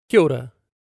Kia ora.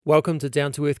 Welcome to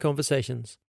Down to Earth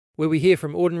Conversations, where we hear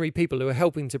from ordinary people who are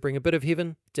helping to bring a bit of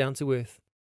heaven down to earth.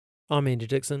 I'm Andy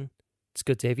Dixon. It's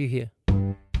good to have you here.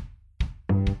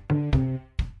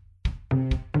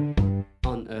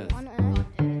 On Earth. On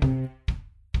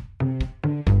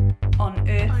Earth. On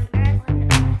Earth. On Earth.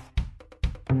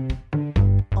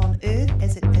 On Earth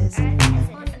as it is in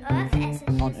heaven. On Earth as it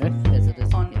is. On Earth as it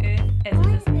is. On Earth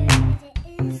as it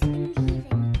is in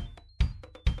heaven.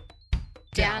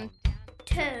 Down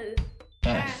to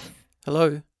Earth.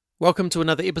 Hello. Welcome to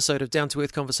another episode of Down to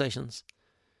Earth Conversations.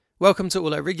 Welcome to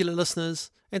all our regular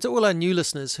listeners and to all our new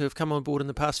listeners who have come on board in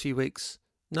the past few weeks.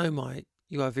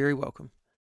 You are very welcome.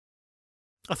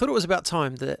 I thought it was about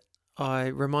time that I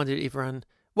reminded everyone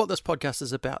what this podcast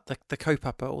is about, the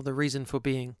kaupapa, or the reason for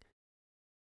being.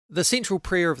 The central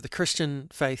prayer of the Christian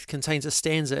faith contains a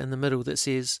stanza in the middle that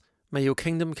says, "May your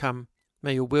kingdom come,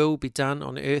 may your will be done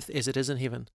on earth as it is in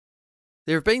heaven."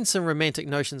 There have been some romantic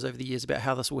notions over the years about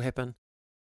how this will happen,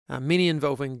 many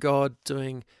involving God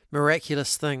doing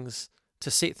miraculous things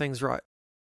to set things right.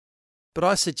 But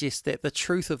I suggest that the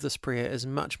truth of this prayer is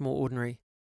much more ordinary,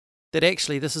 that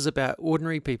actually this is about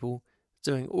ordinary people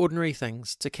doing ordinary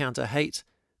things to counter hate,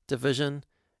 division,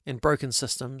 and broken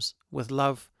systems with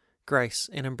love,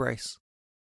 grace, and embrace.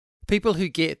 People who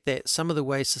get that some of the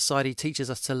ways society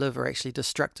teaches us to live are actually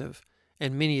destructive,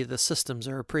 and many of the systems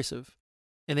are oppressive,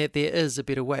 and that there is a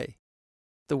better way,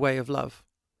 the way of love.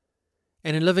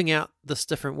 And in living out this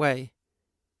different way,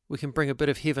 we can bring a bit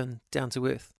of heaven down to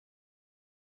earth.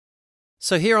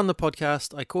 So here on the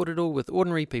podcast, I caught it all with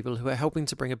ordinary people who are helping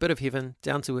to bring a bit of heaven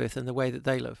down to earth in the way that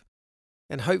they live.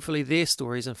 And hopefully their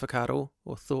stories and whakaaro,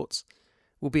 or thoughts,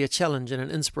 will be a challenge and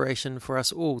an inspiration for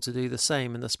us all to do the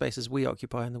same in the spaces we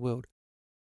occupy in the world.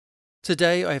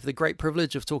 Today I have the great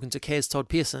privilege of talking to Kaz Todd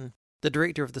Pearson, the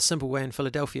director of The Simple Way in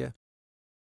Philadelphia.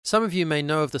 Some of you may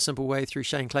know of The Simple Way through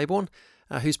Shane Claiborne,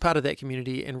 who's part of that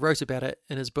community and wrote about it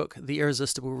in his book The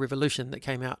Irresistible Revolution that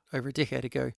came out over a decade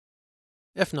ago.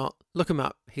 If not, look him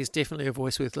up, he's definitely a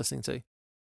voice worth listening to.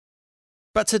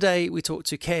 But today we talk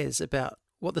to Kaz about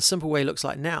what The Simple Way looks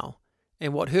like now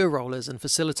and what her role is in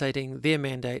facilitating their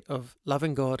mandate of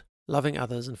loving God, loving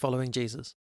others and following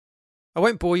Jesus. I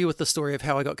won't bore you with the story of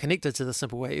how I got connected to The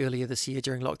Simple Way earlier this year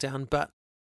during lockdown, but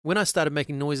when I started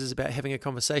making noises about having a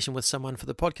conversation with someone for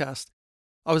the podcast,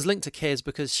 I was linked to Kaz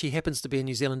because she happens to be a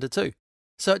New Zealander too.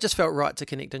 So it just felt right to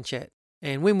connect and chat.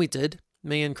 And when we did,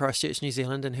 me in Christchurch, New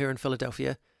Zealand, and her in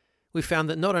Philadelphia, we found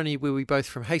that not only were we both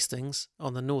from Hastings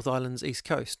on the North Island's east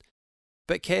coast,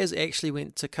 but Kaz actually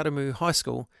went to Karamu High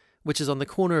School, which is on the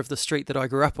corner of the street that I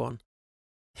grew up on.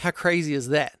 How crazy is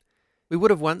that? We would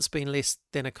have once been less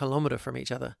than a kilometre from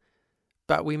each other,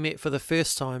 but we met for the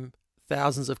first time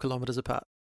thousands of kilometres apart.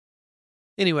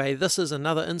 Anyway, this is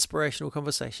another inspirational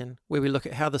conversation where we look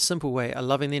at how The Simple Way are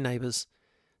loving their neighbours,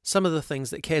 some of the things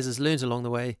that Kaz has learned along the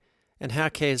way, and how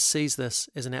Kaz sees this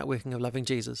as an outworking of loving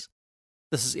Jesus.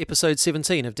 This is episode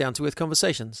 17 of Down to Earth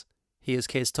Conversations. Here's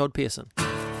Kaz Todd Pearson.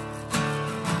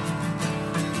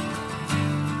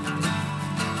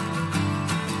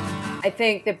 I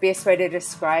think the best way to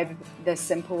describe The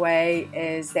Simple Way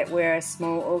is that we're a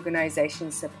small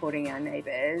organisation supporting our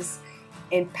neighbours.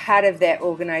 And part of that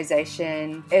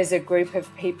organisation is a group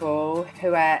of people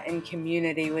who are in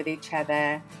community with each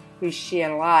other, who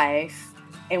share life.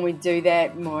 And we do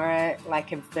that more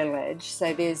like a village.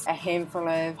 So there's a handful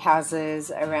of houses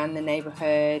around the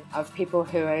neighbourhood of people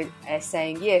who are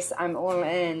saying, yes, I'm all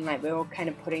in. Like we're all kind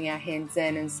of putting our hands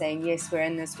in and saying, yes, we're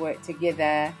in this work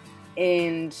together.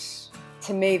 And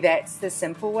to me, that's The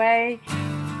Simple Way.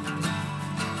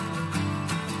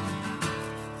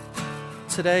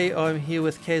 Today I'm here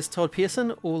with Kaz Todd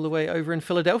Pearson, all the way over in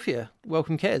Philadelphia.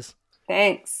 Welcome, Kaz.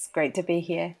 Thanks. Great to be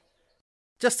here.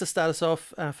 Just to start us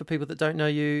off, for people that don't know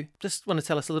you, just want to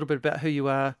tell us a little bit about who you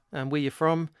are and where you're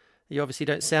from. You obviously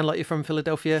don't sound like you're from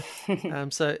Philadelphia.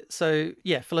 So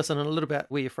fill us in a little about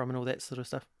where you're from and all that sort of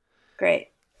stuff.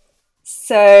 Great.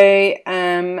 So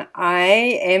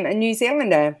I am a New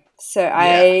Zealander. So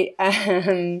I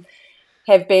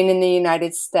have been in the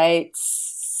United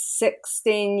States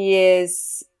 16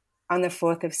 years on the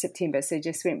 4th of September, so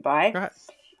just went by. Right.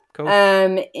 Cool.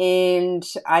 And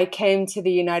I came to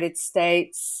the United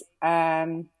States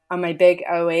on my big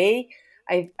OE.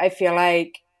 I feel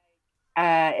like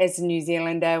as a New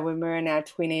Zealander, when we're in our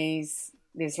 20s,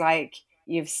 there's like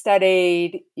you've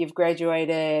studied, you've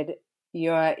graduated,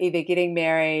 you're either getting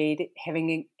married,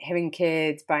 having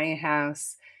kids, buying a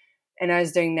house. And I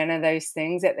was doing none of those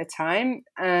things at the time.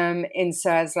 And so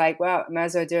I was like, well, I might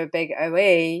as well do a big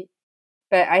OE.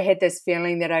 But I had this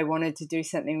feeling that I wanted to do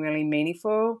something really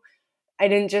meaningful. I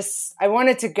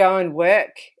wanted to go and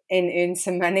work and earn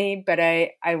some money, but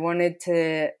I wanted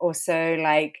to also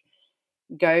like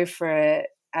go for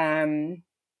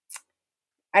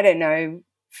I don't know,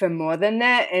 for more than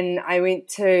that. And I went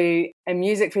to a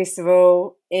music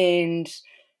festival and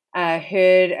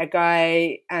heard a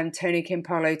guy, Tony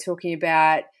Campolo, talking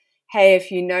about, hey,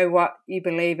 if you know what you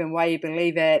believe and why you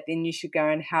believe it, then you should go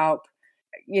and help,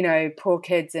 poor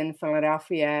kids in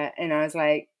Philadelphia. And I was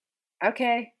like,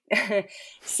 okay.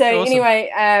 So Awesome.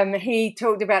 anyway, he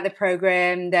talked about the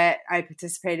program that I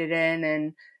participated in,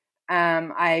 and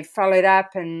I followed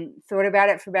up and thought about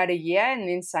it for about a year and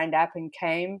then signed up and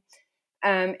came.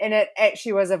 And it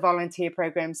actually was a volunteer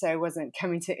program, so I wasn't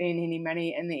coming to earn any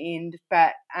money in the end.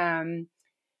 But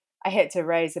I had to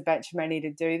raise a bunch of money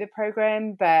to do the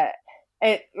program. But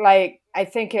I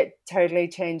think it totally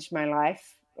changed my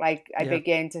life. Like I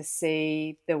began to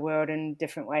see the world in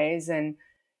different ways. And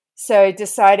so I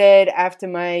decided after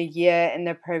my year in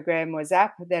the program was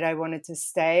up that I wanted to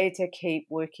stay to keep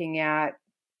working out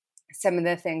some of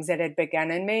the things that had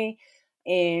begun in me.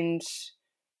 And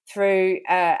through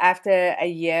after a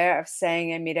year of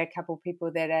staying, I met a couple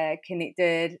people that are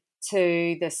connected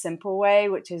to the Simple Way,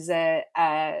 which is a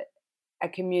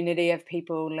community of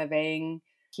people living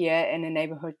here in a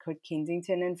neighborhood called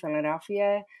Kensington in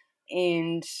Philadelphia.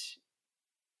 And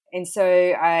so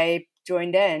I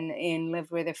joined in and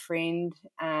lived with a friend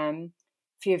for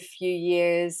a few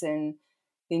years, and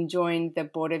then joined the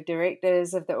board of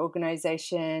directors of the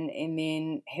organization, and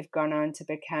then have gone on to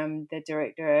become the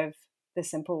director of the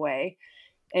Simple Way.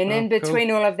 And in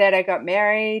between all of that, I got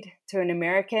married to an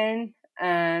American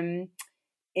and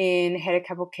had a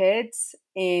couple kids.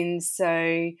 And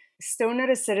so still not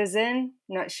a citizen,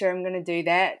 not sure I'm going to do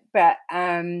that, but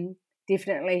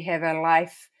definitely have a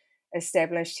life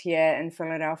established here in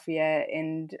Philadelphia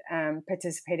and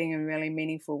participating in really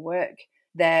meaningful work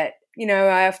that,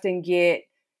 I often get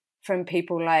from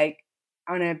people like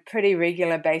on a pretty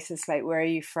regular basis, like, where are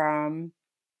you from?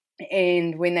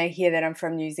 And when they hear that I'm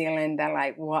from New Zealand, they're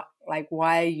like, what? Like,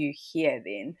 why are you here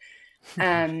then?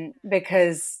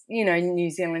 Because,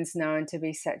 New Zealand's known to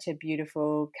be such a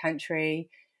beautiful country.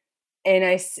 And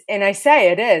I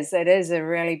say it is a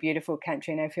really beautiful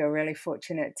country, and I feel really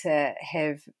fortunate to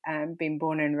have been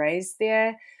born and raised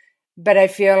there. But I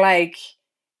feel like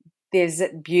there's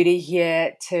beauty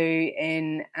here too,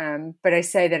 and but I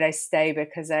say that I stay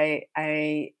because I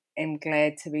am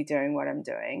glad to be doing what I'm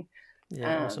doing.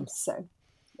 Yeah, awesome. So,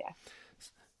 yeah,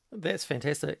 that's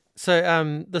fantastic.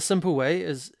 So, the Simple Way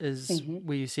is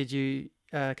where you said you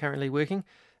are currently working.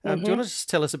 Do you want to just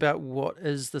tell us about what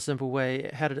is the Simple Way?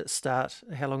 How did it start?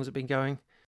 How long has it been going?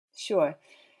 Sure.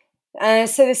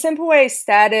 So the Simple Way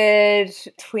started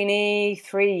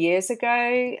 23 years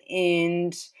ago,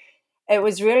 and it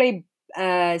was really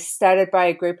started by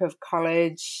a group of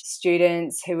college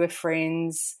students who were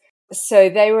friends. So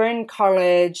they were in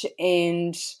college,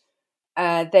 and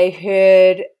they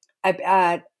heard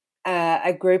about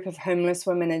a group of homeless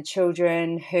women and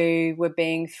children who were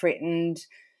being threatened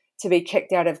to be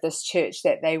kicked out of this church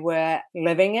that they were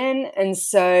living in. And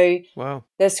so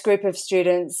this group of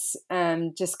students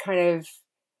just kind of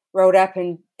rolled up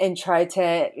and tried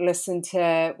to listen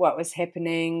to what was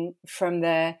happening from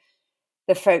the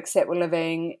folks that were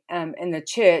living in the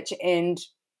church. And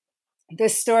the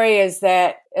story is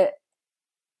that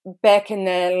back in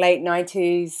the late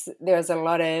 90s, there was a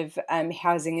lot of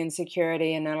housing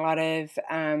insecurity, and a lot of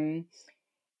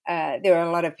there were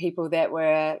a lot of people that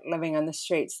were living on the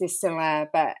streets. There still are,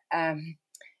 but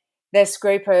this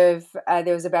group of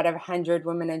there was about 100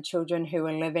 women and children who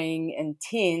were living in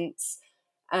tents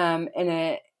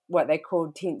in what they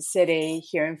called Tent City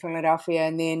here in Philadelphia,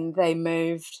 and then they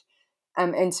moved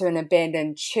into an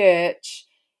abandoned church,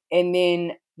 and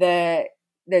then the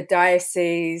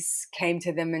diocese came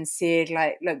to them and said,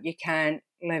 like, look, you can't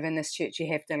live in this church,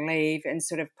 you have to leave, and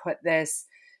sort of put this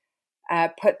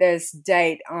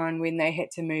date on when they had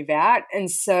to move out.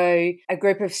 And so a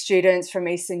group of students from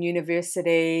Eastern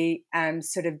University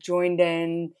sort of joined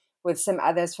in with some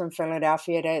others from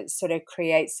Philadelphia to sort of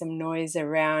create some noise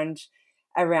around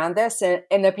this.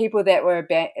 And the people that were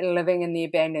living in the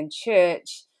abandoned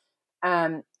church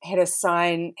had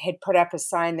put up a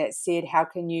sign that said, how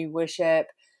can you worship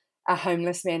a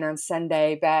homeless man on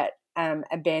Sunday but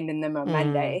abandon them on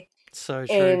Monday? So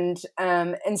true.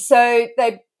 And so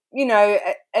they,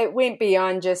 it went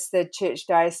beyond just the church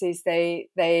diocese.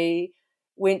 They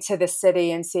went to the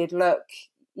city and said, look,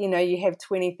 you have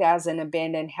 20,000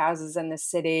 abandoned houses in the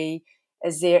city.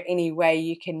 Is there any way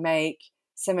you can make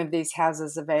some of these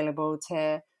houses available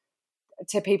to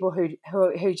people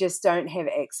who just don't have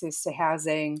access to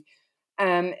housing?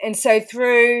 And so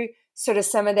through sort of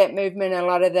some of that movement, a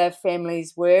lot of the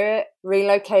families were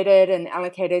relocated and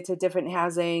allocated to different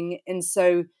housing. And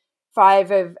so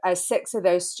 6 of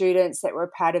those students that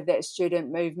were part of that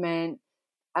student movement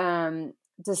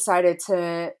decided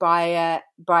to buy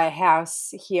a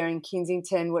house here in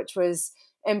Kensington, which was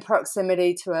in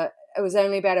proximity to it was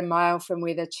only about a mile from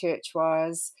where the church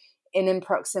was, and in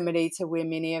proximity to where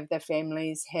many of the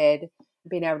families had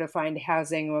been able to find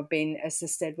housing or been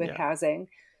assisted with housing.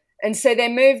 And so they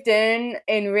moved in,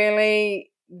 and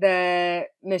really the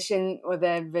mission or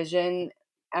the vision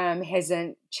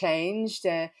hasn't changed.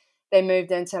 They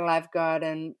moved in to love God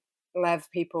and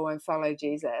love people and follow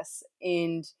Jesus.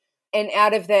 And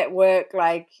out of that work,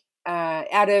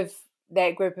 out of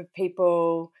that group of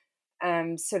people,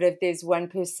 sort of there's one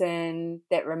person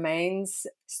that remains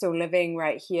still living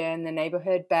right here in the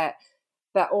neighborhood, but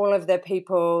all of the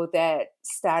people that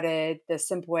started the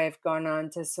Simple Way have gone on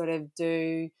to sort of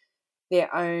do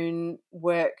their own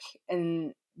work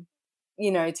and,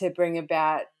 to bring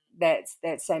about that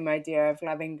same idea of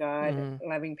loving God,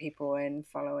 loving people, and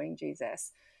following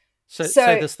Jesus. So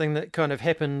this thing that kind of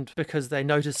happened because they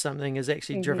noticed something has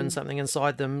actually driven something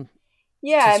inside them.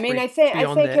 Yeah, I mean, I think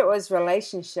it was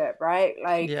relationship, right?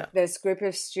 This group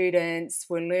of students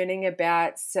were learning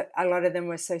about, a lot of them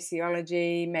were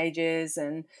sociology majors,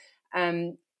 and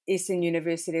Eastern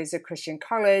University is a Christian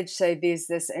college. So there's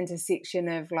this intersection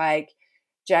of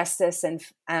justice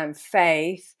and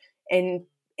faith, and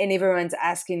everyone's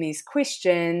asking these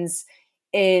questions.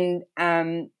 And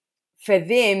for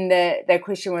them, the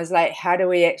question was how do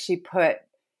we actually put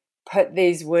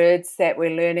these words that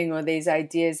we're learning or these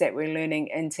ideas that we're learning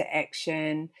into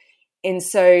action? And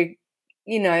so,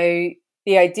 the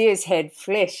ideas had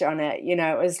flesh on it.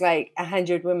 It was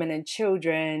 100 women and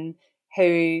children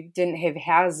who didn't have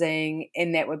housing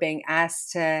and that were being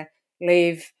asked to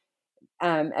leave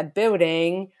a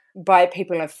building by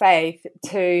people of faith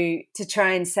to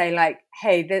try and say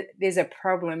hey, there's a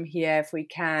problem here if we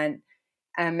can't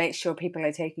make sure people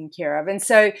are taken care of. And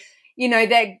so,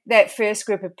 that first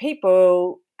group of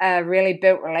people really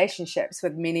built relationships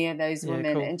with many of those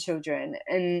women and children,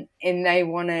 and they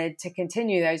wanted to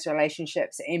continue those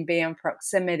relationships and be in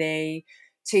proximity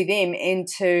to them and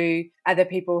to other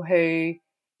people who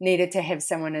needed to have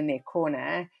someone in their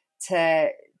corner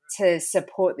to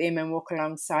support them and walk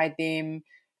alongside them,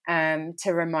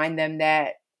 to remind them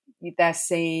that they're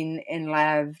seen and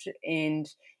loved, and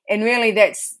really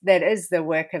that is the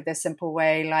work of the Simple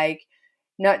Way,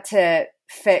 not to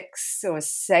fix or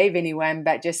save anyone,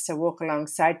 but just to walk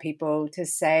alongside people to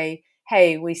say,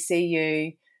 hey, we see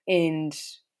you and,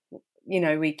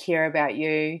 we care about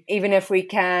you. Even if we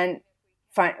can't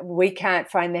find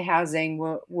the housing,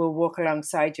 we'll walk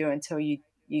alongside you until you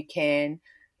can.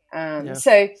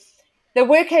 So the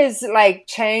work has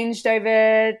changed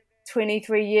over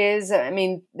 23 years. I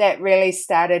mean, that really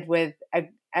started with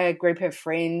a group of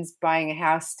friends buying a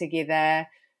house together,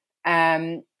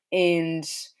 and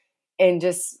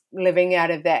just living out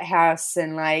of that house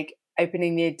and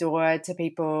opening their door to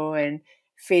people and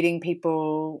feeding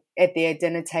people at their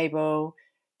dinner table,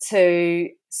 to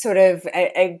sort of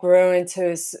it grew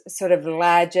into sort of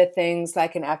larger things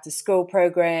like an after school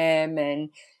program,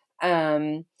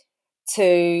 and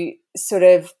to sort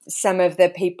of some of the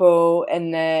people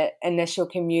in the initial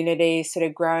community sort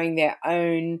of growing their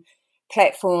own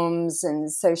platforms.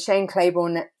 And so Shane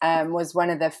Claiborne was one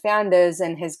of the founders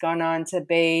and has gone on to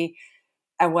be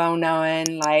a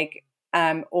well-known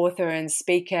author and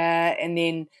speaker. And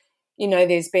then,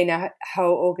 there's been a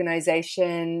whole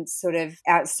organization sort of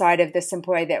outside of the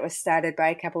Simple Way that was started by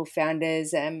a couple of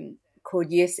founders called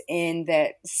Yes And,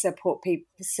 that support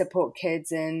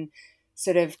kids and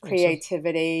sort of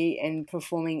creativity and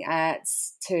performing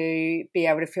arts to be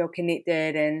able to feel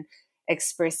connected and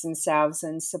express themselves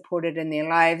and supported in their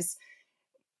lives.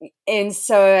 And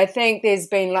so I think there's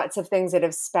been lots of things that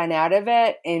have spun out of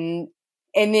it, and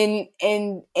then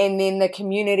the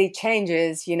community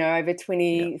changes, over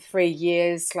 23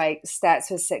 years, starts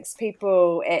with 6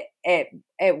 people.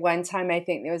 At one time, I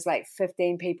think there was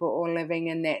 15 people all living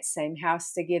in that same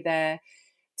house together,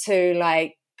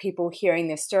 to people hearing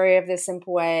the story of the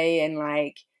Simple Way and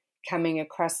coming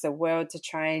across the world to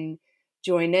try and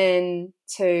join in,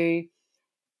 to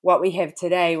what we have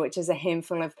today, which is a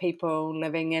handful of people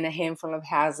living in a handful of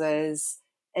houses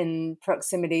in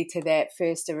proximity to that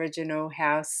first original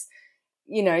house.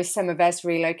 Some of us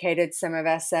relocated, some of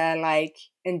us are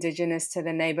Indigenous to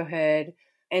the neighborhood,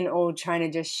 and all trying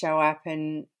to just show up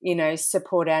and,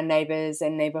 support our neighbors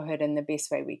and neighborhood in the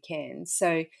best way we can.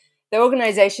 So the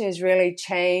organization has really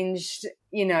changed,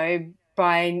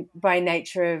 by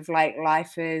nature of like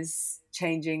life is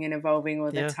changing and evolving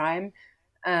all the time.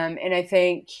 And I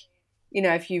think, you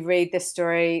know, if you read the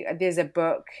story, there's a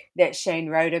book that Shane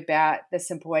wrote about The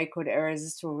Simple Way called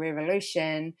Irresistible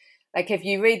Revolution. Like if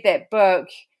you read that book,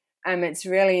 it's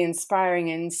really inspiring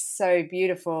and so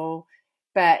beautiful.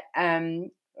 But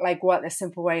like what The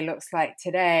Simple Way looks like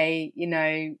today, you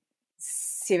know,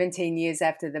 17 years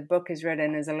after the book is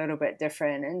written is a little bit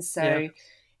different. And so,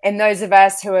 and those of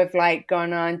us who have like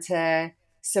gone on to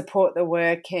support the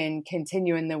work and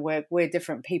continue in the work, we're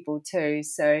different people too.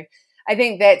 So I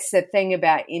think that's the thing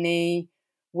about any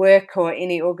work or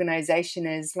any organization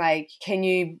is like, can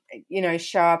you, you know,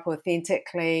 show up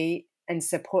authentically and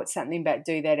support something, but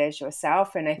do that as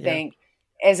yourself. And I think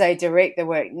as I direct the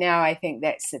work now, I think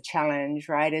that's the challenge,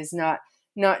 right? Is not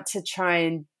to try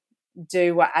and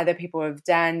do what other people have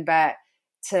done, but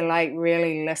to like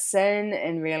really listen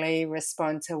and really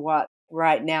respond to what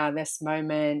right now this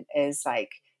moment is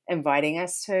like inviting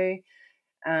us to.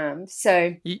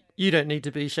 So you don't need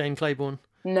to be Shane Claiborne.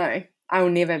 No, I will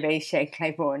never be Shane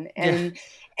Claiborne. And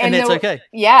that's okay.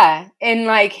 Yeah. And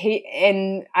like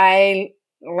I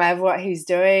love what he's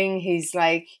doing. He's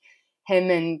like, him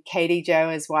and Katie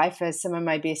Jo, his wife, are some of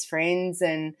my best friends.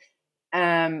 And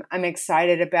I'm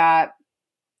excited about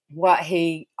what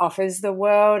he offers the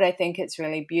world. I think it's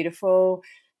really beautiful.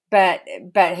 But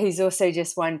he's also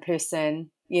just one person,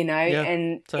 you know,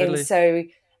 and so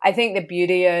I think the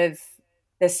beauty of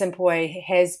The Simple Way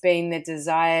has been the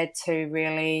desire to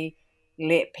really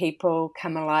let people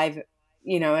come alive,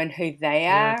 you know, in who they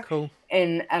are,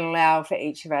 and allow for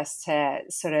each of us to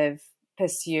sort of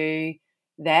pursue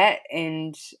that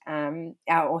and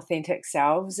our authentic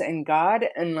selves in God,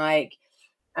 and like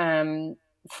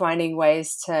finding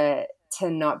ways to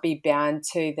not be bound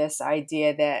to this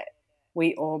idea that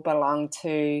we all belong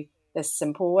to the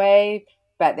simple way,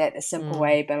 but that the simple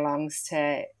way belongs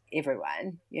to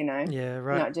everyone, you know,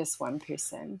 not just one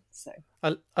person. So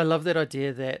I love that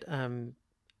idea that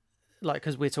like,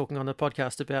 because we're talking on the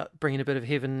podcast about bringing a bit of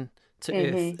heaven to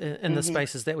earth in the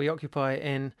spaces that we occupy,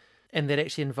 and that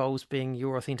actually involves being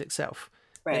your authentic self.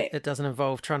 Right. It doesn't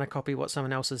involve trying to copy what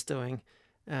someone else is doing,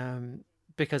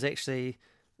 because actually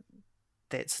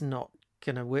that's not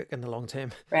going to work in the long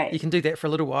term. Right. You can do that for a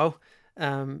little while,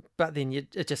 but then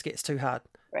it just gets too hard.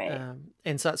 Right.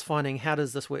 And so it's finding, how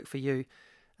does this work for you?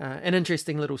 An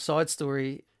interesting little side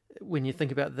story when you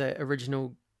think about the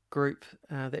original group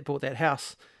that bought that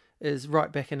house is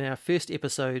right back in our first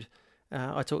episode.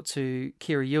 I talked to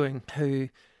Kerry Ewing, who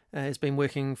has been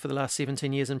working for the last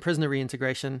 17 years in prisoner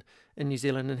reintegration in New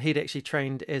Zealand, and he'd actually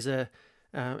trained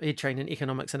he'd trained in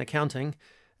economics and accounting.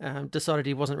 Decided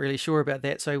he wasn't really sure about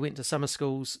that, so he went to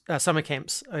summer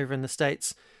camps over in the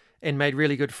States, and made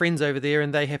really good friends over there,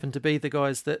 and they happened to be the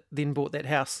guys that then bought that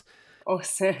house.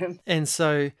 Awesome. And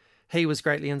so he was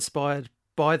greatly inspired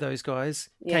by those guys,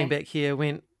 came back here,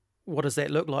 went, what does that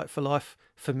look like for life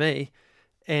for me?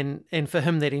 And for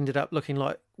him, that ended up looking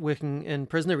like working in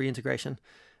prisoner reintegration,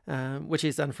 which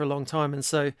he's done for a long time. And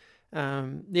so, a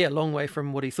long way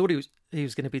from what he thought he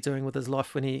was going to be doing with his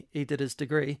life when he did his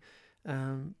degree.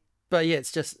 But yeah,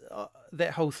 it's just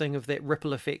that whole thing of that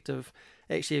ripple effect of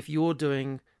actually, if you're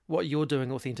doing what you're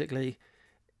doing authentically,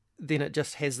 then it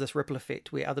just has this ripple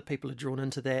effect where other people are drawn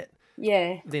into that.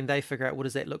 Yeah. Then they figure out, what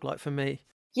does that look like for me?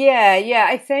 Yeah.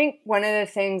 I think one of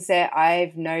the things that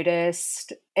I've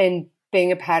noticed in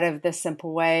being a part of The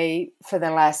Simple Way for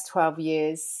the last 12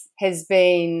 years has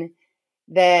been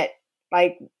that,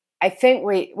 like, I think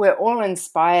we're all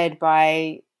inspired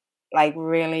by like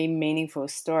really meaningful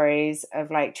stories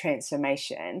of like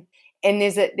transformation. And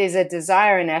there's a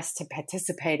desire in us to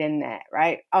participate in that,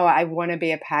 right? Oh, I want to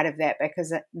be a part of that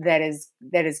because that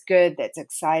is good, that's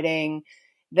exciting,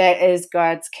 that is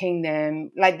God's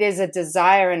kingdom. Like there's a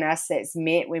desire in us that's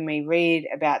met when we read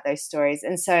about those stories.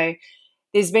 And so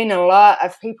there's been a lot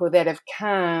of people that have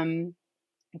come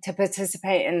to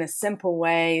participate in The Simple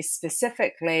Way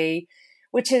specifically,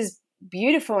 which is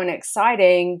beautiful and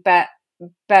exciting. But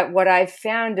what I've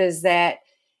found is that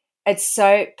it's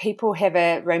so people have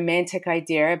a romantic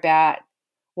idea about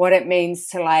what it means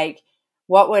to like,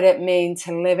 what would it mean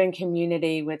to live in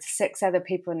community with 6 other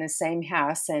people in the same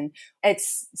house? And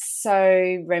it's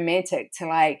so romantic to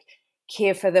like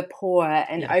care for the poor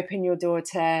and open your door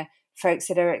to folks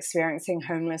that are experiencing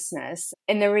homelessness.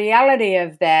 And the reality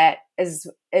of that is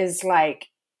like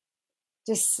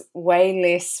just way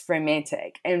less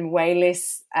romantic and way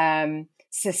less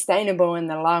sustainable in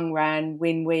the long run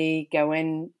when we go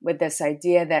in with this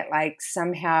idea that like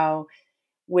somehow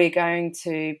we're going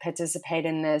to participate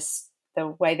in this, the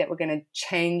way that we're going to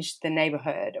change the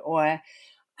neighborhood, or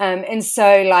and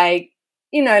so like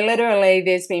literally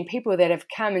there's been people that have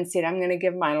come and said, I'm going to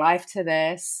give my life to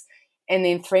this. And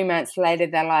then 3 months later,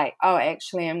 they're like, oh,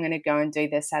 actually, I'm going to go and do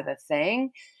this other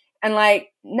thing. And like,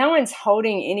 no one's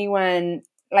holding anyone,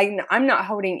 like, I'm not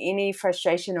holding any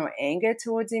frustration or anger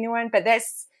towards anyone, but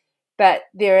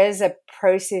there is a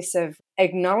process of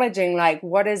acknowledging, like,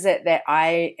 what is it that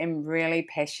I am really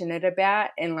passionate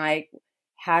about? And like,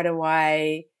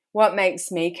 what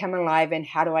makes me come alive, and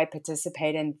how do I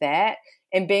participate in that?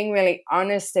 And being really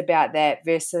honest about that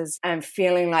versus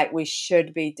feeling like we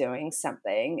should be doing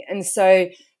something. And so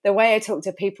the way I talk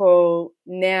to people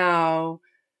now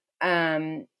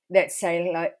that say,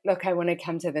 like, look, I want to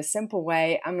come to the simple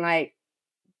way, I'm like,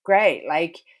 great.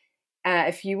 Like,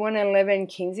 if you want to live in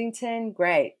Kensington,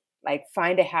 great. Like,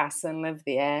 find a house and live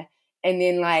there. And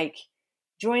then, like,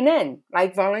 join in,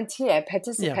 like, volunteer,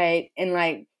 participate, and,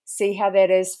 like, see how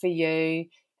that is for you.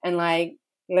 And, like,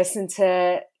 listen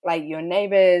to, like, your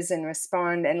neighbors and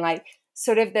respond. And, like,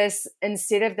 sort of this,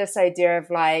 instead of this idea of,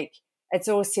 like, it's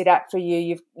all set up for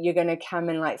you, you're going to come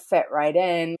and, like, fit right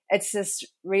in. It's this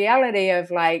reality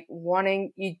of, like,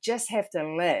 you just have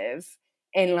to live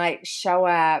and, like, show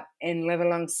up and live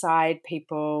alongside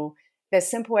people. The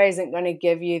simple way isn't going to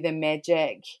give you the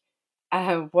magic,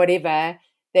 whatever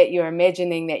that you're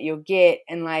imagining that you'll get.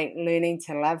 And, like, learning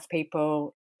to love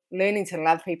people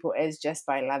is just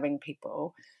by loving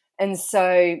people. And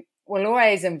so we'll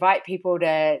always invite people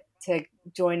to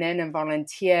join in and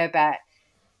volunteer, but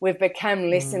we've become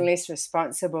less and less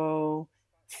responsible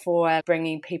for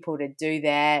bringing people to do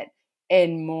that,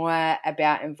 and more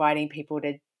about inviting people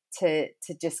to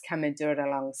just come and do it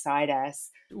alongside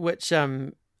us. Which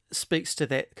speaks to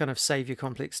that kind of savior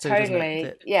complex too, Totally, doesn't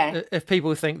it? yeah. If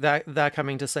people think they're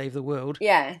coming to save the world,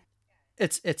 yeah,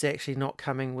 it's actually not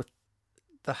coming with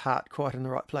the heart quite in the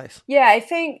right place. Yeah, I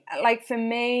think, like, for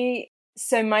me,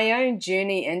 so my own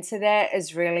journey into that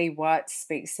is really what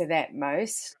speaks to that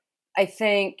most. I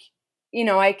think,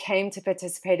 I came to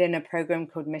participate in a program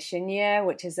called Mission Year,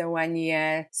 which is a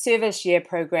 1-year service year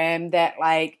program that,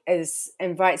 like,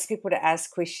 invites people to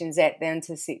ask questions at the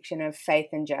intersection of faith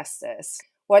and justice.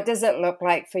 What does it look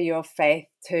like for your faith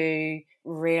to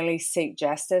really seek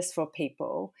justice for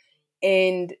people?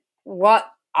 And what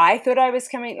I thought I was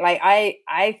coming, like,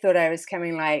 I thought I was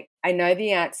coming, like, I know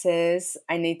the answers.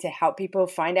 I need to help people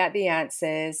find out the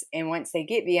answers. And once they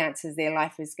get the answers, their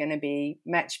life is going to be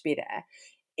much better.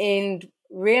 And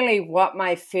really what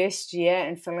my first year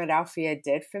in Philadelphia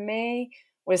did for me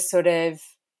was sort of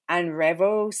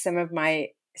unravel some of my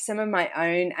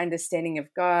own understanding of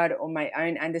God, or my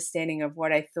own understanding of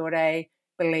what I thought I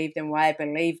believed and why I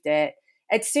believed it.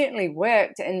 It certainly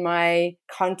worked in my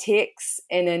context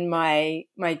and in my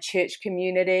church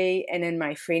community and in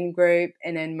my friend group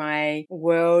and in my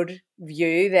world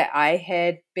view that I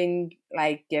had been,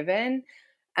 like, given.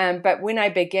 But when I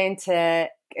began to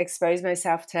expose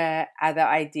myself to other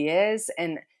ideas,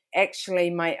 and actually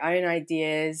my own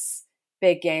ideas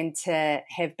began to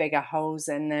have bigger holes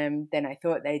in them than I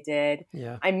thought they did.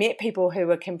 Yeah. I met people who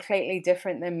were completely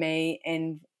different than me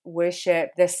and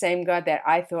worship the same God that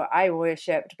I thought I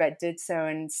worshipped, but did so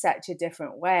in such a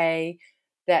different way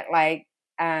that, like,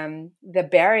 the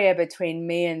barrier between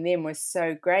me and them was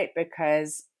so great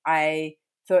because I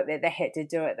thought that they had to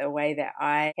do it the way that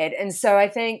I had. And so I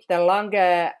think the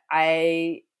longer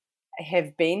I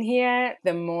have been here,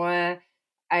 the more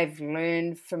I've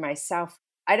learned for myself.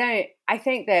 I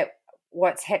think that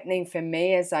what's happening for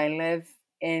me as I live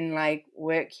and, like,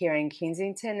 work here in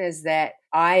Kensington is that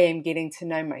I am getting to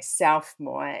know myself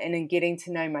more, and in getting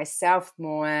to know myself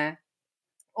more,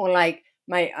 or, like,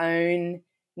 my own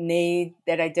need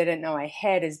that I didn't know I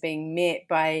had is being met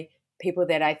by people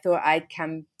that I thought I'd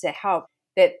come to help,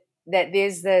 that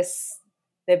there's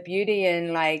the beauty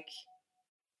in, like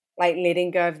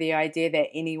letting go of the idea that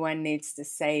anyone needs to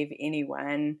save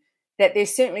anyone, that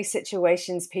there's certainly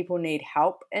situations people need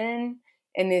help in,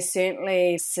 and there's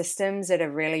certainly systems that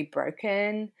are really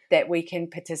broken that we can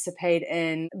participate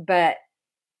in. But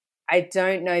I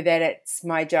don't know that it's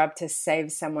my job to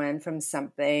save someone from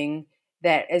something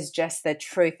that is just the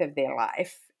truth of their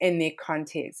life, in their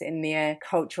context, in their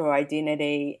cultural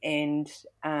identity, and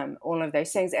all of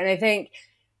those things. And I think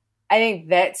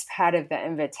that's part of the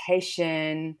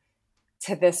invitation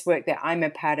to this work that I'm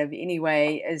a part of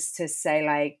anyway, is to say,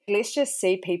 like, let's just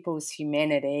see people's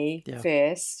humanity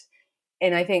first.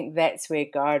 And I think that's where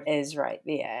God is right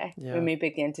there, when we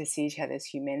begin to see each other's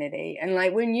humanity. And,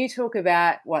 like, when you talk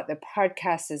about what the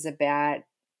podcast is about,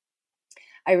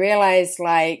 I realize,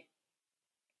 like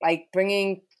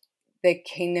bringing the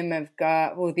kingdom of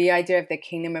God, well, the idea of the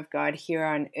kingdom of God here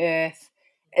on earth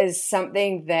is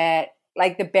something that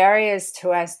like the barriers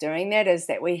to us doing that is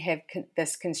that we have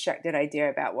this constructed idea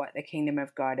about what the kingdom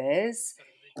of God is,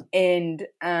 and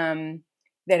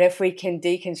that if we can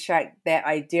deconstruct that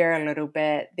idea a little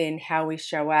bit, then how we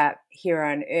show up here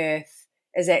on earth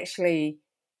is actually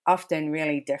often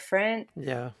really different.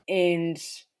 Yeah. And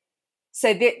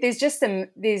so there's just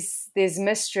there's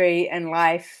mystery in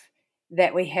life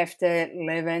that we have to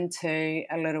live into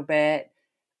a little bit.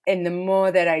 And the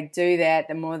more that I do that,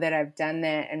 the more that I've done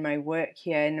that in my work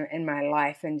here, in my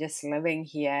life, and just living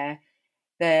here,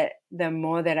 the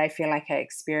more that I feel like I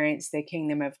experience the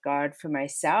kingdom of God for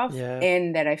myself,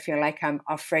 and that I feel like I'm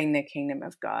offering the kingdom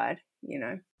of God, you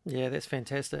know. Yeah, that's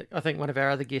fantastic. I think one of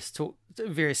our other guests talked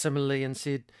very similarly and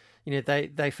said, you know,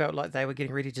 they felt like they were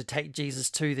getting ready to take Jesus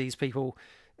to these people,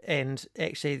 and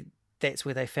actually that's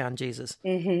where they found Jesus.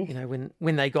 Mm-hmm. You know,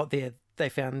 when they got there, they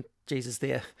found Jesus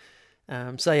there.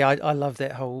 So yeah, I love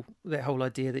that whole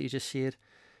idea that you just shared.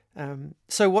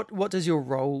 So what does your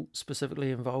role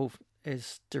specifically involve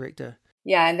as director?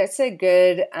 Yeah, that's a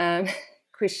good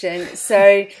question.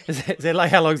 So is that like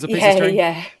how long's a piece of string?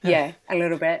 Yeah, a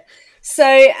little bit. So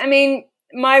I mean,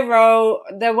 my role,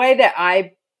 the way that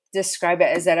I describe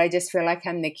it is that I just feel like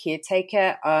I'm the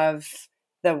caretaker of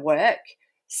the work.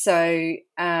 So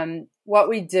what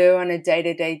we do on a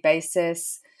day-to-day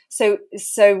basis. So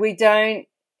we don't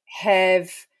have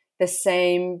the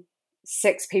same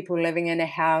 6 people living in a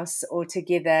house all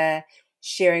together,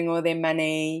 sharing all their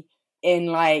money, and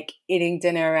like eating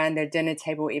dinner around a dinner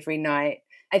table every night.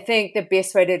 I think the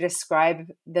best way to describe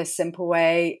the simple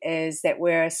way is that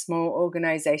we're a small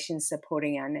organization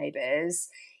supporting our neighbors.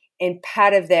 And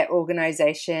part of that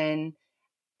organization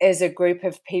is a group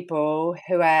of people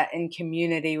who are in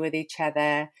community with each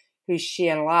other, who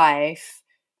share life.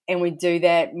 And we do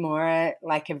that more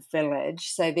like a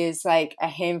village. So there's like a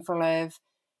handful of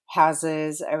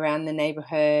houses around the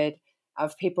neighborhood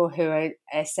of people who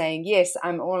are saying, yes,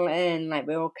 I'm all in. Like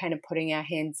we're all kind of putting our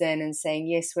hands in and saying,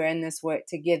 yes, we're in this work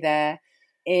together.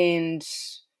 And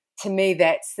to me,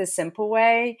 that's the simple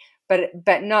way.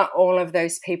 But not all of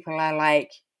those people are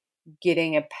like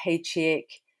getting a paycheck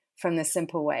from the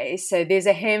simple way. So there's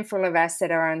a handful of us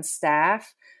that are on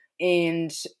staff,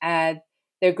 and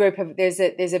the group of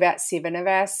there's about 7 of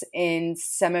us, and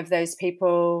some of those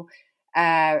people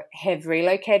have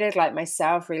relocated, like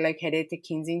myself, relocated to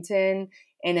Kensington,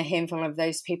 and a handful of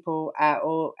those people are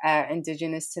all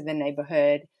Indigenous to the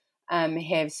neighborhood,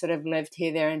 have sort of lived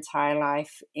here their entire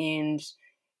life and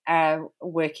are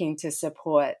working to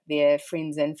support their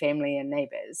friends and family and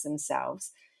neighbors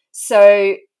themselves.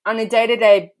 So on a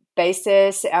day-to-day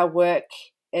basis, our work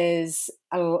is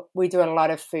we do a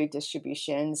lot of food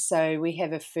distribution. So we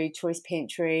have a food choice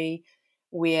pantry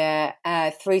where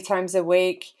 3 times a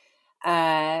week.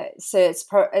 So it's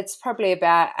probably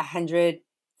about 100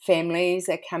 families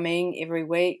are coming every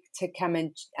week to come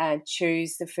and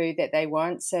choose the food that they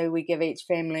want. So we give each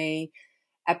family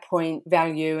a point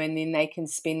value, and then they can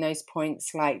spend those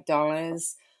points like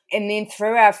dollars. And then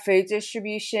through our food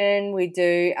distribution, we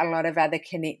do a lot of other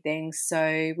connecting.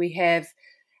 So we have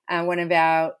one of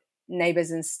our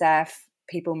neighbors and staff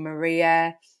people,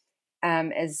 Maria,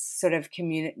 as sort of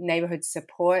neighborhood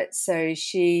support. So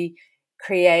she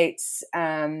creates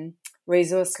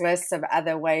resource lists of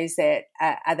other ways that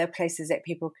other places that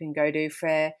people can go to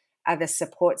for other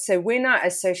support. So we're not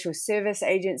a social service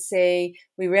agency.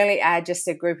 We really are just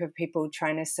a group of people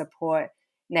trying to support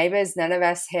neighbors. None of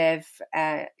us have,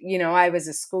 I was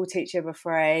a school teacher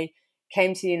before I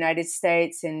came to the United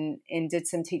States and did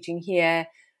some teaching here.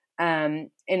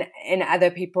 And other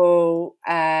people,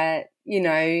 have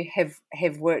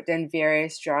worked in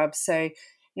various jobs. So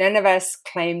none of us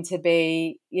claim to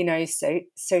be,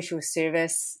 social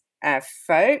service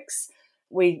folks.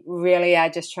 We really are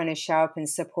just trying to show up and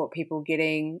support people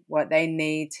getting what they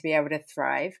need to be able to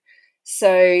thrive.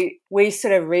 So we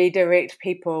sort of redirect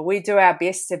people. We do our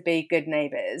best to be good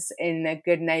neighbors, and a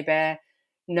good neighbor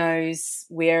knows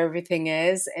where everything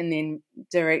is and then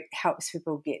helps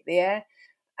people get there.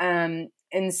 And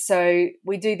so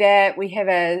we do that. We have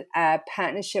a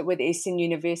partnership with Eastern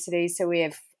University. So we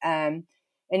have, in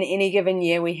any given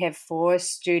year, we have 4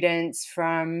 students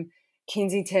from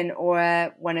Kensington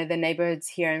or one of the neighborhoods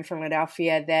here in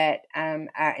Philadelphia that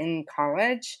are in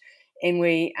college, and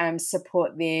we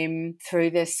support them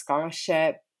through this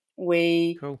scholarship.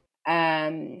 We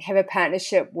have a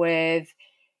partnership with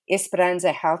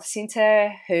Esperanza Health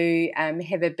Center, who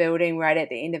have a building right at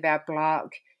the end of our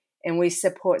block, and we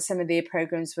support some of their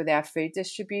programs with our food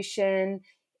distribution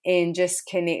and just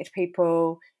connect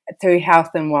people through health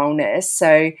and wellness.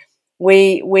 So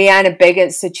we aren't a big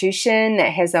institution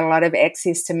that has a lot of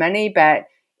access to money, but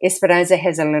Esperanza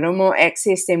has a little more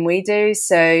access than we do.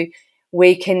 So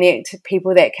we connect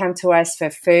people that come to us for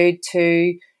food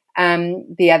to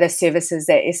the other services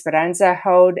that Esperanza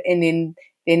hold, and then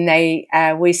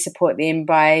we support them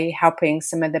by helping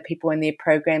some of the people in their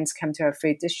programs come to our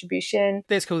food distribution.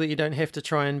 That's cool that you don't have to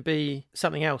try and be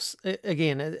something else.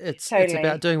 Again, it's Totally.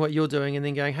 about doing what you're doing and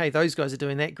then going, hey, those guys are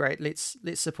doing that, great, let's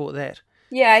support that.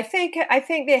 Yeah, I think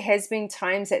there has been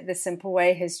times that the Simple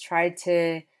Way has tried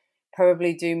to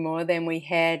probably do more than we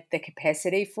had the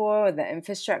capacity for or the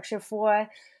infrastructure for.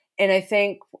 And I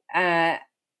think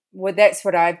that's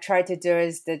what I've tried to do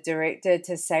as the director,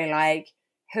 to say, like,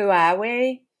 who are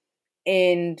we?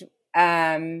 And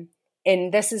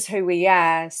this is who we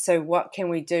are. So what can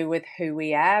we do with who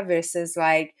we are versus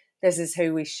like, this is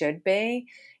who we should be.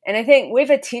 And I think we've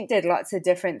attempted lots of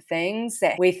different things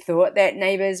that we thought that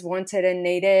neighbours wanted and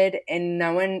needed. And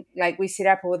no one, like, we set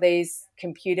up all these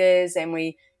computers and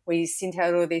we sent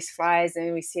out all these flyers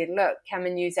and we said, look, come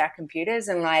and use our computers.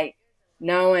 And like,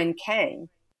 no one came.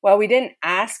 Well, we didn't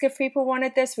ask if people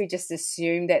wanted this. We just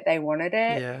assumed that they wanted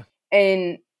it. Yeah.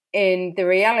 And the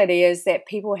reality is that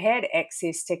people had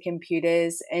access to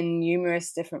computers in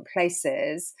numerous different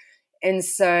places. And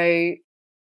so,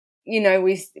 you know,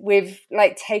 we've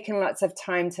like taken lots of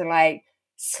time to like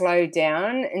slow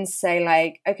down and say,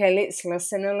 like, okay, let's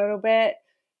listen a little bit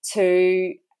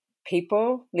to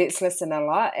people. Let's listen a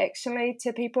lot actually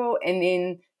to people, and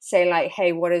then say, like,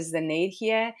 hey, what is the need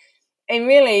here? And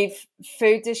really,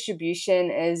 food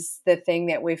distribution is the thing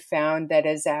that we've found that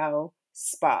is our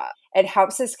spot. It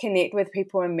helps us connect with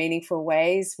people in meaningful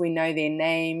ways. We know their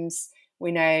names.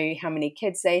 We know how many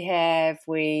kids they have.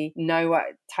 We know what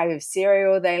type of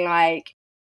cereal they like.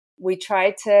 We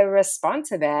try to respond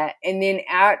to that. And then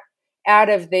out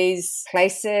of these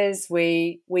places,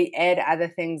 we add other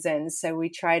things in. So we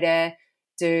try to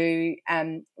do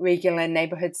regular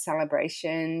neighborhood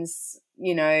celebrations,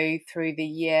 you know, through the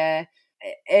year.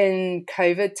 In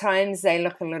COVID times, it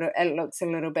looks a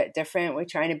little bit different. We're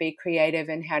trying to be creative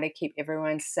in how to keep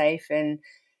everyone safe and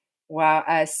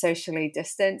socially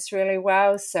distanced really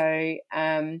well. So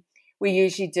we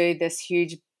usually do this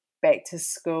huge back to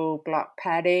school block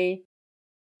party,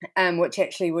 which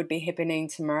actually would be happening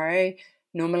tomorrow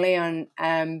normally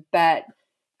but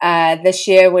this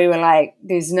year we were like,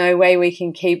 there's no way we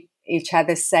can keep each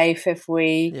other safe if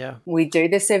we do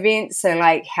this event. So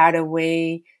like, how do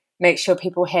we make sure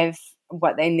people have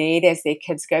what they need as their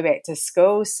kids go back to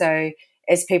school? So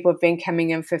as people have been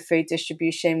coming in for food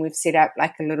distribution, we've set up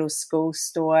like a little school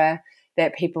store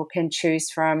that people can choose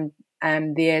from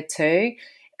there too.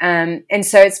 And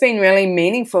so it's been really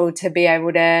meaningful to be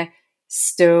able to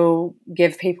still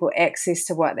give people access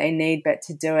to what they need, but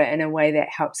to do it in a way that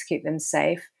helps keep them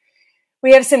safe.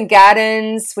 We have some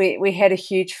gardens. We had a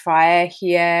huge fire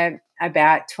here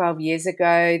about 12 years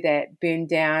ago that burned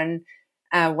down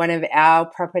one of our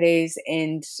properties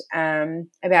and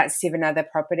about 7 other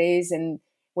properties. And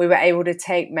we were able to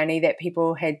take money that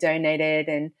people had donated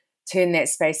and turn that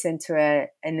space into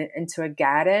a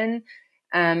garden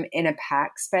in a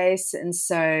park space. And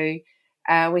so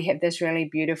we have this really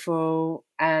beautiful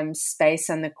space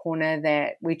on the corner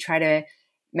that we try to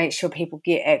make sure people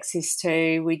get access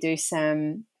to. We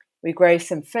grow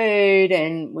some food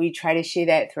and we try to share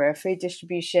that through our food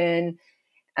distribution.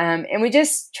 And we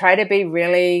just try to be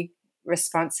really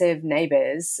responsive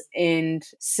neighbours and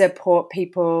support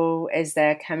people as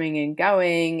they're coming and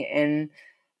going,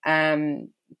 and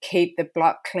keep the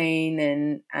block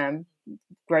clean, and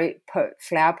put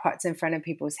flower pots in front of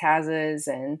people's houses.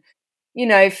 And, you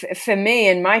know, for me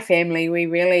and my family, we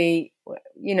really,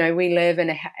 you know, we live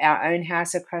in our own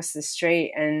house across the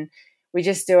street, and we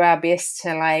just do our best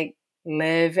to like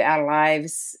live our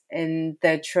lives in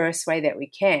the truest way that we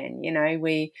can. You know,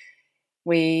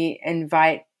 we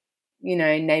invite, you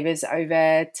know, neighbours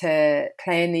over to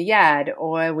play in the yard,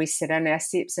 or we sit on our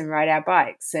steps and ride our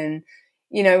bikes, and,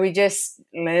 you know, we just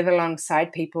live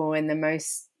alongside people in the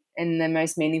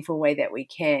most meaningful way that we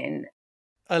can.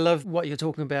 I love what you're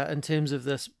talking about in terms of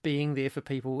this being there for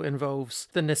people involves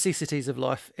the necessities of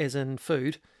life, as in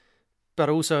food, but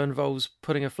also involves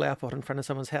putting a flower pot in front of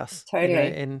someone's house. Totally.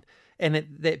 You know, and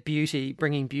that beauty,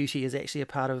 bringing beauty, is actually a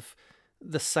part of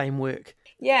the same work.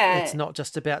 Yeah. It's not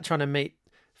just about trying to meet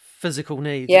physical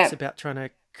needs. Yeah. It's about trying to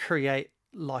create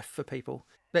life for people.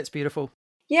 That's beautiful.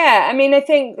 Yeah. I mean, I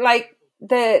think like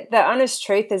the honest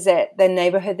truth is that the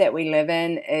neighborhood that we live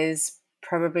in is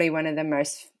probably one of the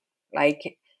most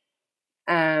like,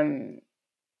 how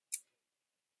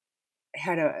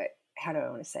do I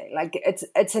want to say? Like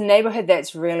it's a neighborhood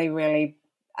that's really, really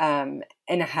in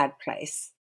a hard place.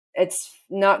 it's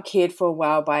not cared for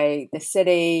well by the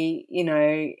city. You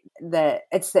know, that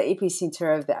it's the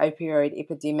epicenter of the opioid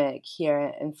epidemic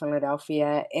here in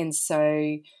Philadelphia. And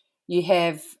so you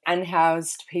have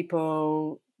unhoused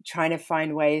people trying to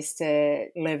find ways to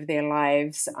live their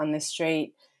lives on the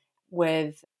street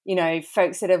with, you know,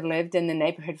 folks that have lived in the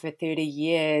neighborhood for 30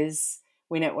 years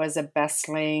when it was a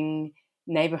bustling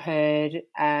neighborhood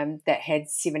that had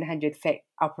 700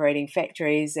 operating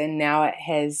factories, and now it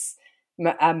has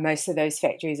most of those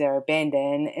factories are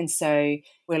abandoned. And so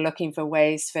we're looking for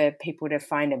ways for people to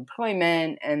find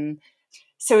employment. And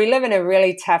so we live in a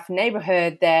really tough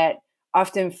neighborhood that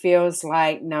often feels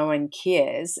like no one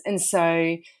cares. And so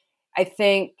I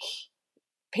think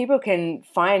people can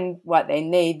find what they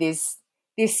need. There's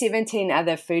 17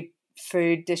 other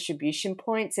food distribution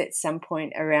points at some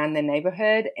point around the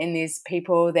neighborhood, and there's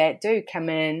people that do come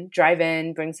in, drive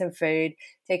in, bring some food,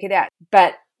 take it out.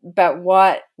 But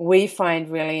what we find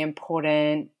really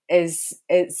important is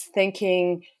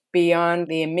thinking beyond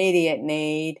the immediate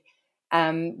need.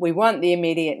 We want the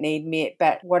immediate need met,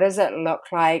 but what does it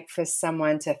look like for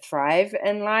someone to thrive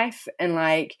in life?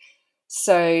 And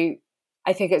so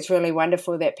I think it's really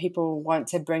wonderful that people want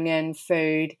to bring in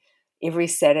food every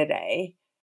Saturday.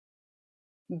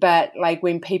 But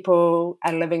when people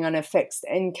are living on a fixed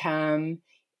income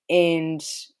and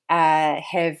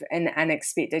have an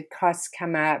unexpected cost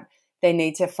come up, they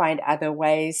need to find other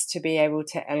ways to be able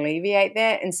to alleviate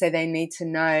that. And so they need to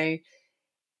know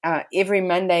every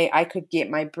Monday I could get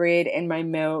my bread and my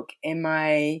milk and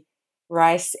my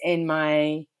rice and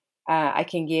I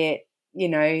can get,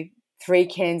 3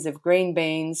 cans of green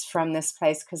beans from this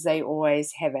place because they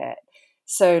always have it.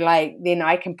 So then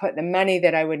I can put the money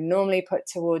that I would normally put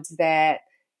towards that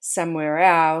somewhere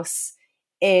else,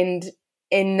 and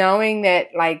knowing that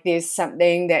there's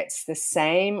something that's the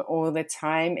same all the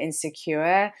time and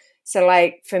secure.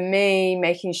 So for me,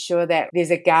 making sure that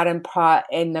there's a garden pot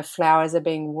and the flowers are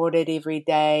being watered every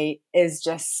day is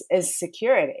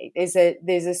security. There's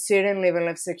a certain level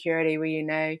of security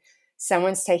where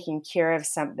someone's taking care of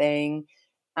something,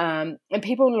 and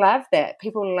people love that.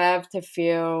 People love to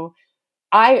feel.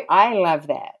 I love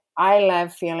that. I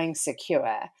love feeling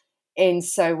secure. And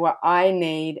so what I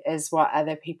need is what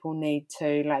other people need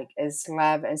too, is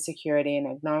love and security and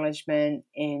acknowledgement,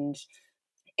 and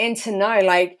to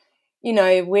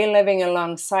know, we're living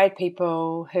alongside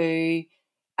people who,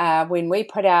 when we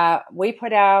put our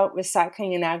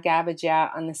recycling and our garbage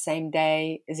out on the same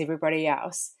day as everybody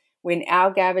else, when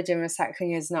our garbage and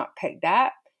recycling is not picked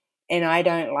up, and I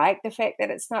don't like the fact that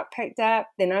it's not picked up,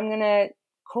 then I'm going to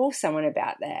call someone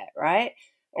about that, right?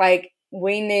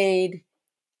 We need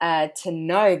to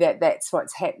know that that's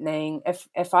what's happening.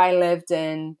 If I lived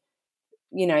in,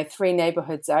 3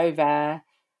 neighborhoods over,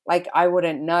 I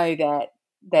wouldn't know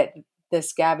that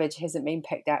this garbage hasn't been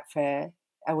picked up for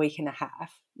a week and a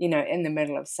half, in the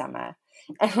middle of summer.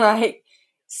 And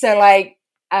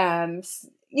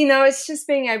it's just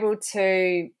being able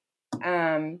to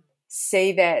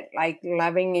see that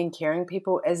loving and caring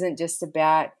people isn't just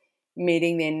about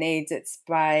meeting their needs.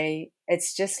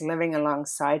 It's just living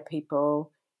alongside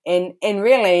people, and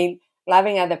really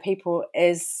loving other people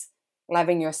is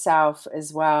loving yourself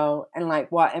as well. And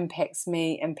what impacts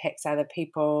me impacts other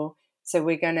people. So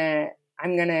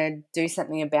I'm gonna do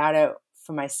something about it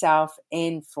for myself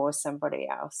and for somebody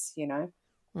else.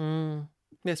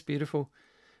 That's beautiful.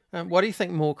 Why do you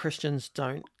think more Christians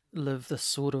don't live this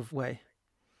sort of way?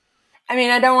 I mean,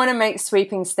 I don't want to make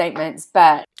sweeping statements,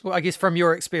 but... Well, I guess from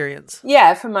your experience.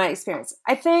 Yeah, from my experience.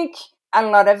 I think a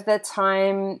lot of the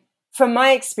time, from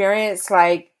my experience,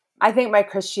 I think my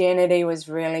Christianity was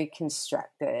really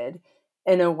constructed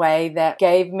in a way that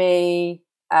gave me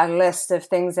a list of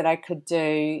things that I could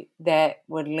do that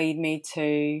would lead me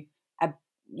to,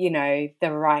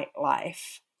 the right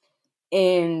life.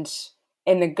 And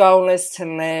the goal is to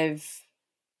live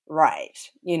right.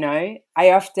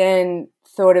 I often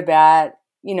thought about,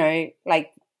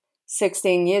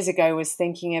 16 years ago was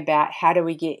thinking about how do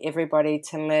we get everybody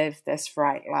to live this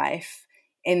right life,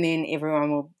 and then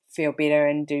everyone will feel better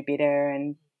and do better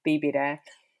and be better.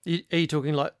 Are you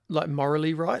talking like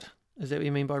morally right? Is that what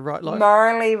you mean by right life?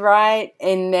 Morally right,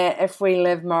 and that if we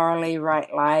live morally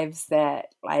right lives, that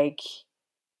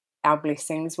our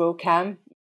blessings will come.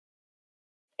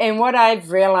 And what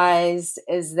I've realized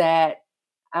is that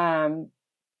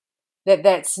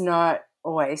that's not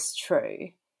always true.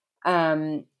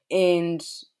 And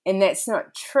that's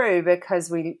not true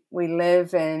because we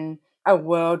live in a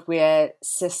world where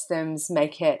systems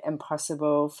make it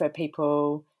impossible for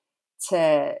people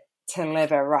to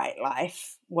live a right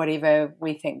life, whatever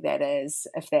we think that is,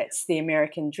 if that's the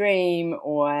American dream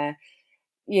or,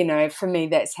 for me,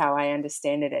 that's how I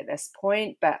understand it at this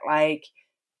point. But like,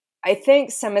 I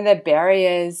think some of the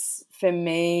barriers for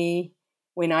me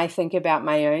when I think about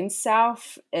my own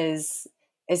self is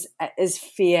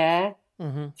fear,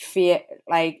 fear,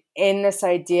 like in this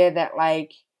idea that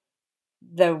like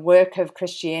the work of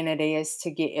Christianity is to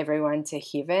get everyone to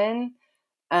heaven.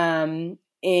 And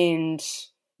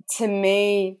to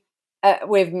me,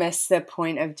 we've missed the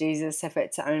point of Jesus if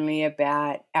it's only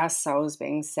about our souls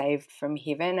being saved from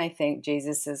heaven. I think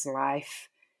Jesus's life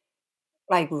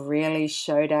like really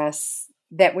showed us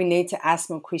that we need to ask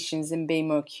more questions and be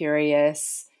more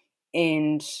curious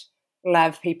and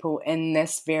love people in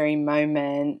this very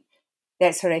moment.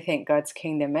 That's what I think God's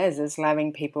kingdom is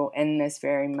loving people in this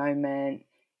very moment,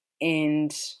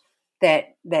 and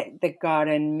that the God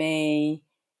in me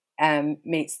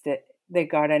meets the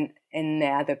God in the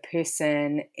other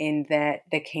person, and that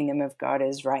the kingdom of God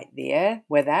is right there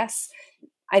with us.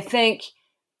 I think,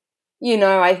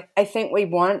 I think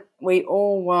we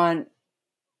all want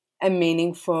a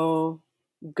meaningful,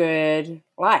 good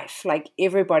life. Like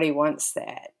everybody wants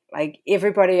that. Like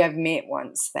everybody I've met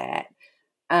wants that.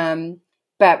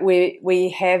 But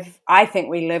I think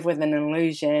we live with an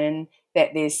illusion that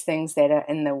there's things that are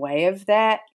in the way of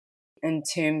that in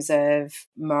terms of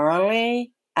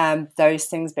morally. Those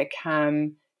things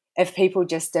become, if people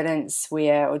just didn't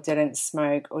swear or didn't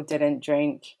smoke or didn't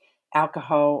drink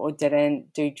alcohol or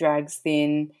didn't do drugs,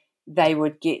 then they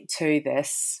would get to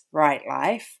this right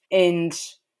life. And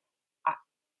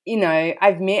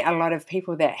I've met a lot of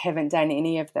people that haven't done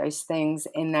any of those things,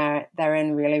 and they're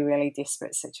in really, really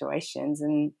desperate situations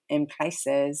and in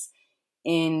places.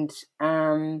 And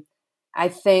I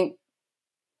think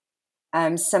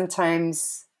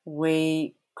sometimes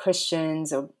we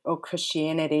Christians or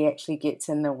Christianity actually gets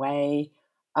in the way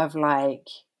of like,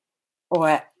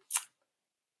 or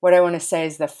what I want to say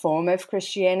is the form of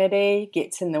Christianity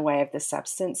gets in the way of the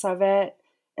substance of it.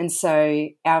 And so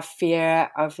our fear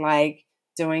of like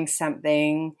doing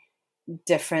something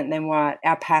different than what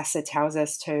our pastor tells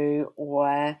us to,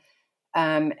 or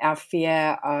our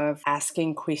fear of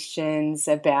asking questions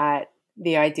about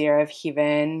the idea of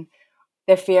heaven,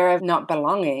 the fear of not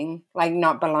belonging, like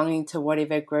not belonging to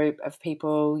whatever group of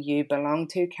people you belong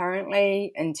to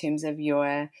currently in terms of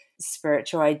your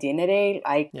spiritual identity.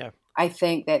 Like, yeah. I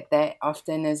think that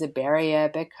often is a barrier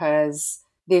because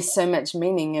there's so much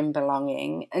meaning in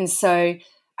belonging. And so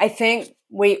I think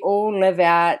we all live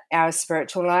out our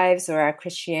spiritual lives or our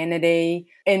Christianity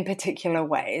in particular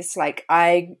ways. Like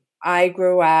I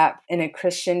grew up in a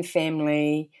Christian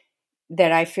family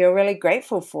that I feel really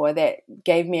grateful for, that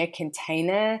gave me a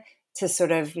container to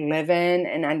sort of live in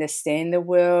and understand the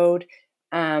world.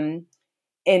 And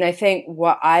I think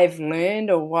what I've learned,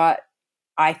 or what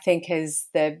I think is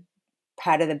the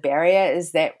part of the barrier,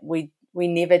 is that we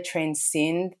never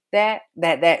transcend that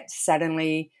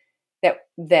suddenly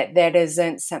that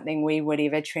isn't something we would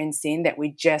ever transcend, that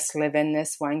we just live in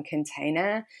this one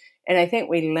container. And I think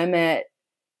we limit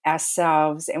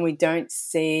ourselves and we don't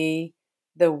see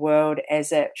the world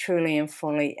as it truly and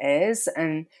fully is.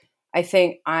 And I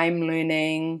think I'm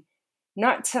learning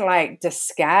not to like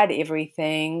discard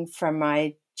everything from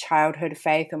my childhood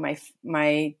faith or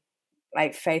my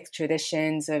like faith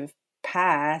traditions of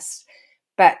past,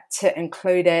 but to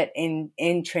include it and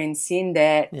transcend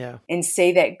it, and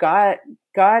see that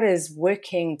God is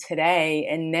working today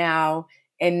and now,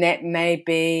 and that may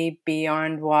be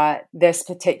beyond what this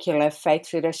particular faith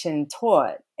tradition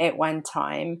taught at one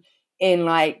time. And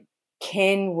like,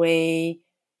 can we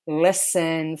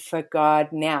listen for God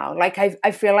now? Like,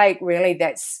 I feel like really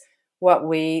that's what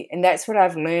that's what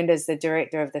I've learned as the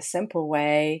director of The Simple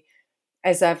Way,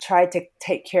 as I've tried to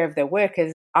take care of the work,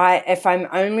 is if I'm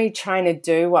only trying to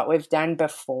do what we've done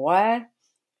before,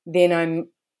 then I'm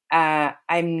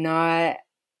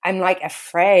like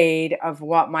afraid of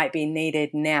what might be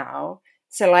needed now.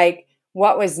 So like,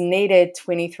 what was needed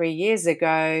 23 years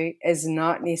ago is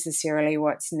not necessarily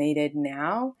what's needed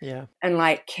now. Yeah. And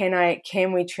like,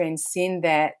 can we transcend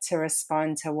that to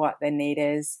respond to what the need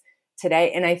is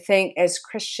today? And I think as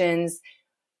Christians,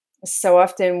 so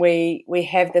often we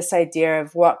have this idea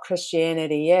of what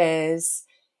Christianity is,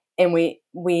 and we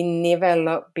never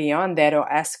look beyond that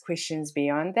or ask questions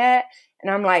beyond that.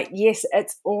 And I'm like, yes,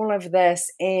 it's all of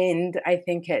this, and I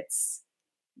think it's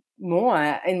more,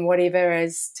 and whatever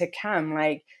is to come.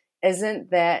 Like,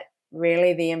 isn't that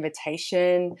really the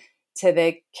invitation to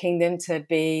the kingdom to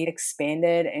be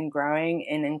expanded and growing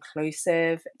and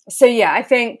inclusive? So yeah, I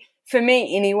think for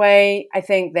me anyway, I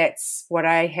think that's what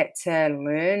I had to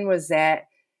learn, was that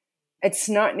it's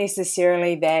not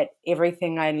necessarily that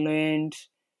everything I learned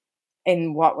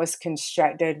and what was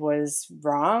constructed was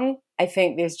wrong. I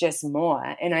think there's just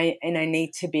more, and I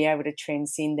need to be able to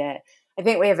transcend that. I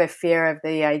think we have a fear of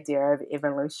the idea of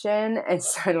evolution, and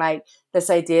so like this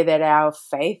idea that our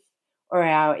faith or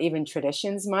our even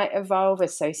traditions might evolve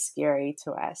is so scary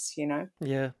to us, you know?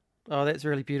 Yeah. Oh, that's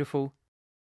really beautiful.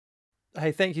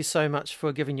 Hey, thank you so much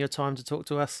for giving your time to talk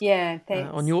to us. Yeah, thanks.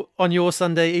 On your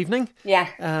Sunday evening.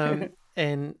 Yeah.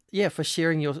 And yeah, for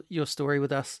sharing your story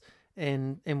with us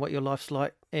and what your life's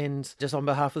like. And just on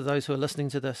behalf of those who are listening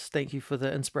to this, thank you for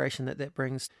the inspiration that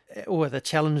brings, or the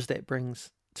challenge that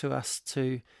brings to us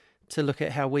to look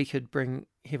at how we could bring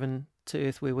heaven to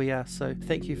earth where we are. So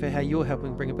thank you for how you're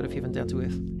helping bring a bit of heaven down to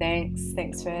earth.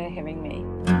 Thanks for having me.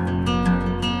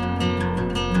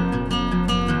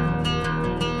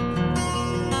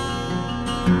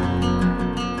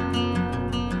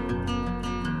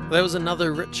 That was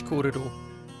another rich kōrero.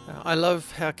 I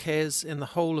love how Kaz and the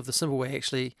whole of the Simple Way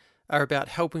actually are about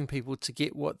helping people to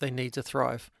get what they need to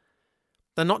thrive.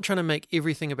 They're not trying to make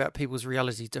everything about people's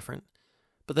reality different,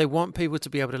 but they want people to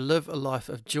be able to live a life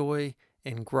of joy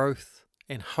and growth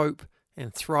and hope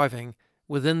and thriving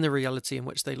within the reality in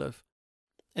which they live.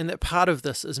 And that part of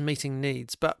this is meeting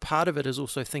needs, but part of it is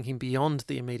also thinking beyond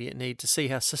the immediate need to see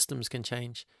how systems can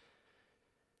change.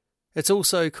 It's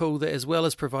also cool that as well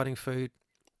as providing food,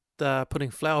 they're putting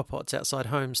flower pots outside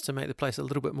homes to make the place a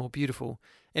little bit more beautiful,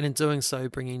 and in doing so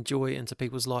bringing joy into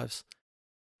people's lives.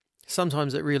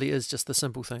 Sometimes it really is just the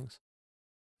simple things.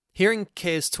 Hearing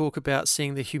Kaz talk about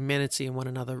seeing the humanity in one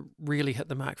another really hit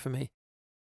the mark for me.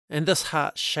 And this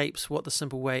heart shapes what the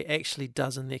Simple Way actually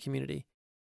does in their community.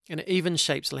 And it even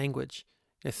shapes language.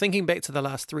 Thinking back to the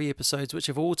last 3 episodes, which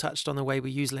have all touched on the way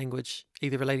we use language,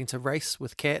 either relating to race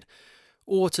with Kat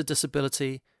or to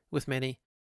disability with Manny.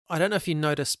 I don't know if you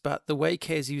noticed, but the way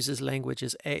Kaz uses language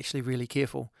is actually really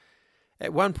careful.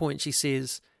 At one point she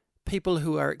says, people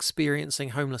who are experiencing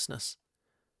homelessness.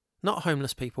 Not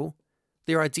homeless people.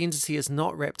 Their identity is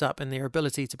not wrapped up in their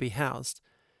ability to be housed,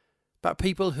 but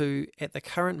people who, at the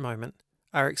current moment,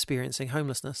 are experiencing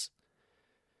homelessness.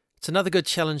 It's another good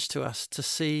challenge to us to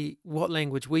see what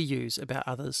language we use about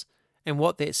others and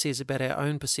what that says about our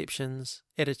own perceptions,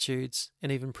 attitudes,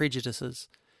 and even prejudices.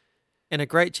 And a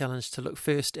great challenge to look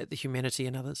first at the humanity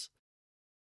in others.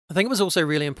 I think it was also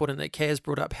really important that Kaz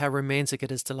brought up how romantic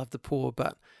it is to love the poor,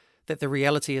 but that the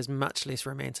reality is much less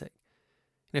romantic.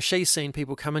 She's seen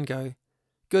people come and go,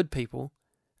 good people,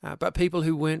 but people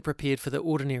who weren't prepared for the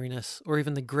ordinariness or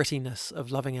even the grittiness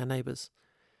of loving our neighbours.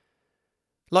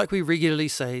 Like we regularly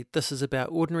say, this is about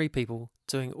ordinary people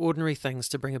doing ordinary things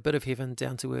to bring a bit of heaven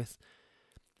down to earth.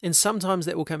 And sometimes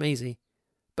that will come easy,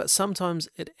 but sometimes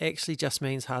it actually just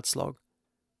means hard slog.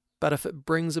 But if it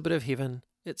brings a bit of heaven,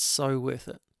 it's so worth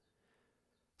it.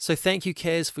 So thank you,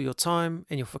 Kaz, for your time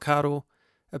and your whakaaro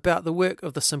about the work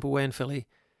of the Simple Way in Philly,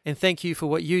 and thank you for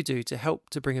what you do to help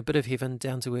to bring a bit of heaven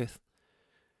down to earth.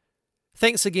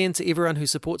 Thanks again to everyone who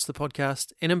supports the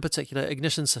podcast, and in particular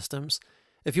Ignition Systems.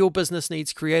 If your business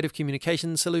needs creative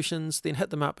communication solutions, then hit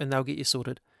them up and they'll get you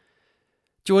sorted.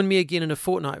 Join me again in a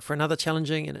fortnight for another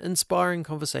challenging and inspiring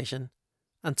conversation.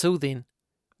 Until then,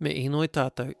 me inoi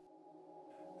tātou.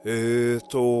 E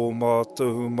tō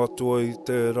mātou matua I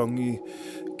te rangi,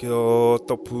 kia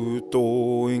tapu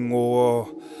tō ingoa,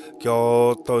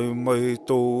 kia tau mai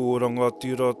tō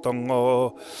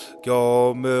rangatiratanga,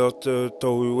 kia mea te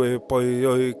tau e pai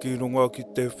ai ki runga ki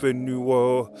te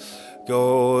whenua,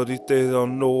 kia rite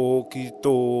anō ki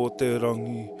tō te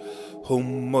rangi.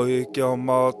 Humai kia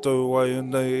mātou ai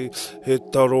nei, he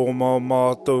taro mā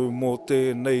mātou mō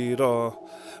tēnei rā.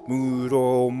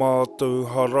 Muro mātou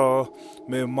hara,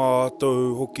 me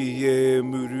mātou hoki e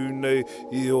muru nei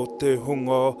I o te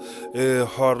hunga, e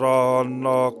hara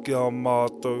ana kia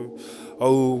mātou.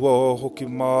 Aua hoki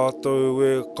mātou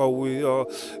e kawia,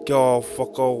 kia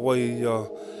whakawaia.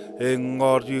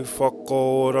 Engari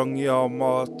whakaorangi a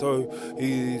mātou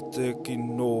I te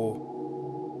kino.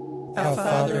 Our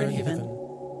Father in heaven,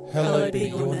 hallowed be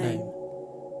your name.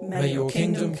 May your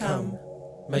kingdom come.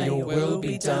 May your will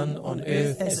be done on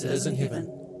earth as it is in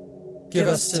heaven. Give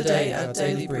us today our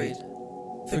daily bread.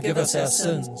 Forgive us our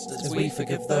sins as we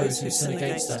forgive those who sin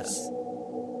against us.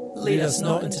 Lead us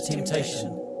not into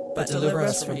temptation, but deliver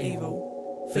us from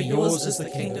evil. For yours is the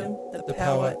kingdom, the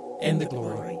power, and the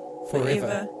glory,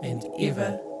 forever and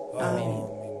ever.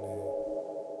 Amen.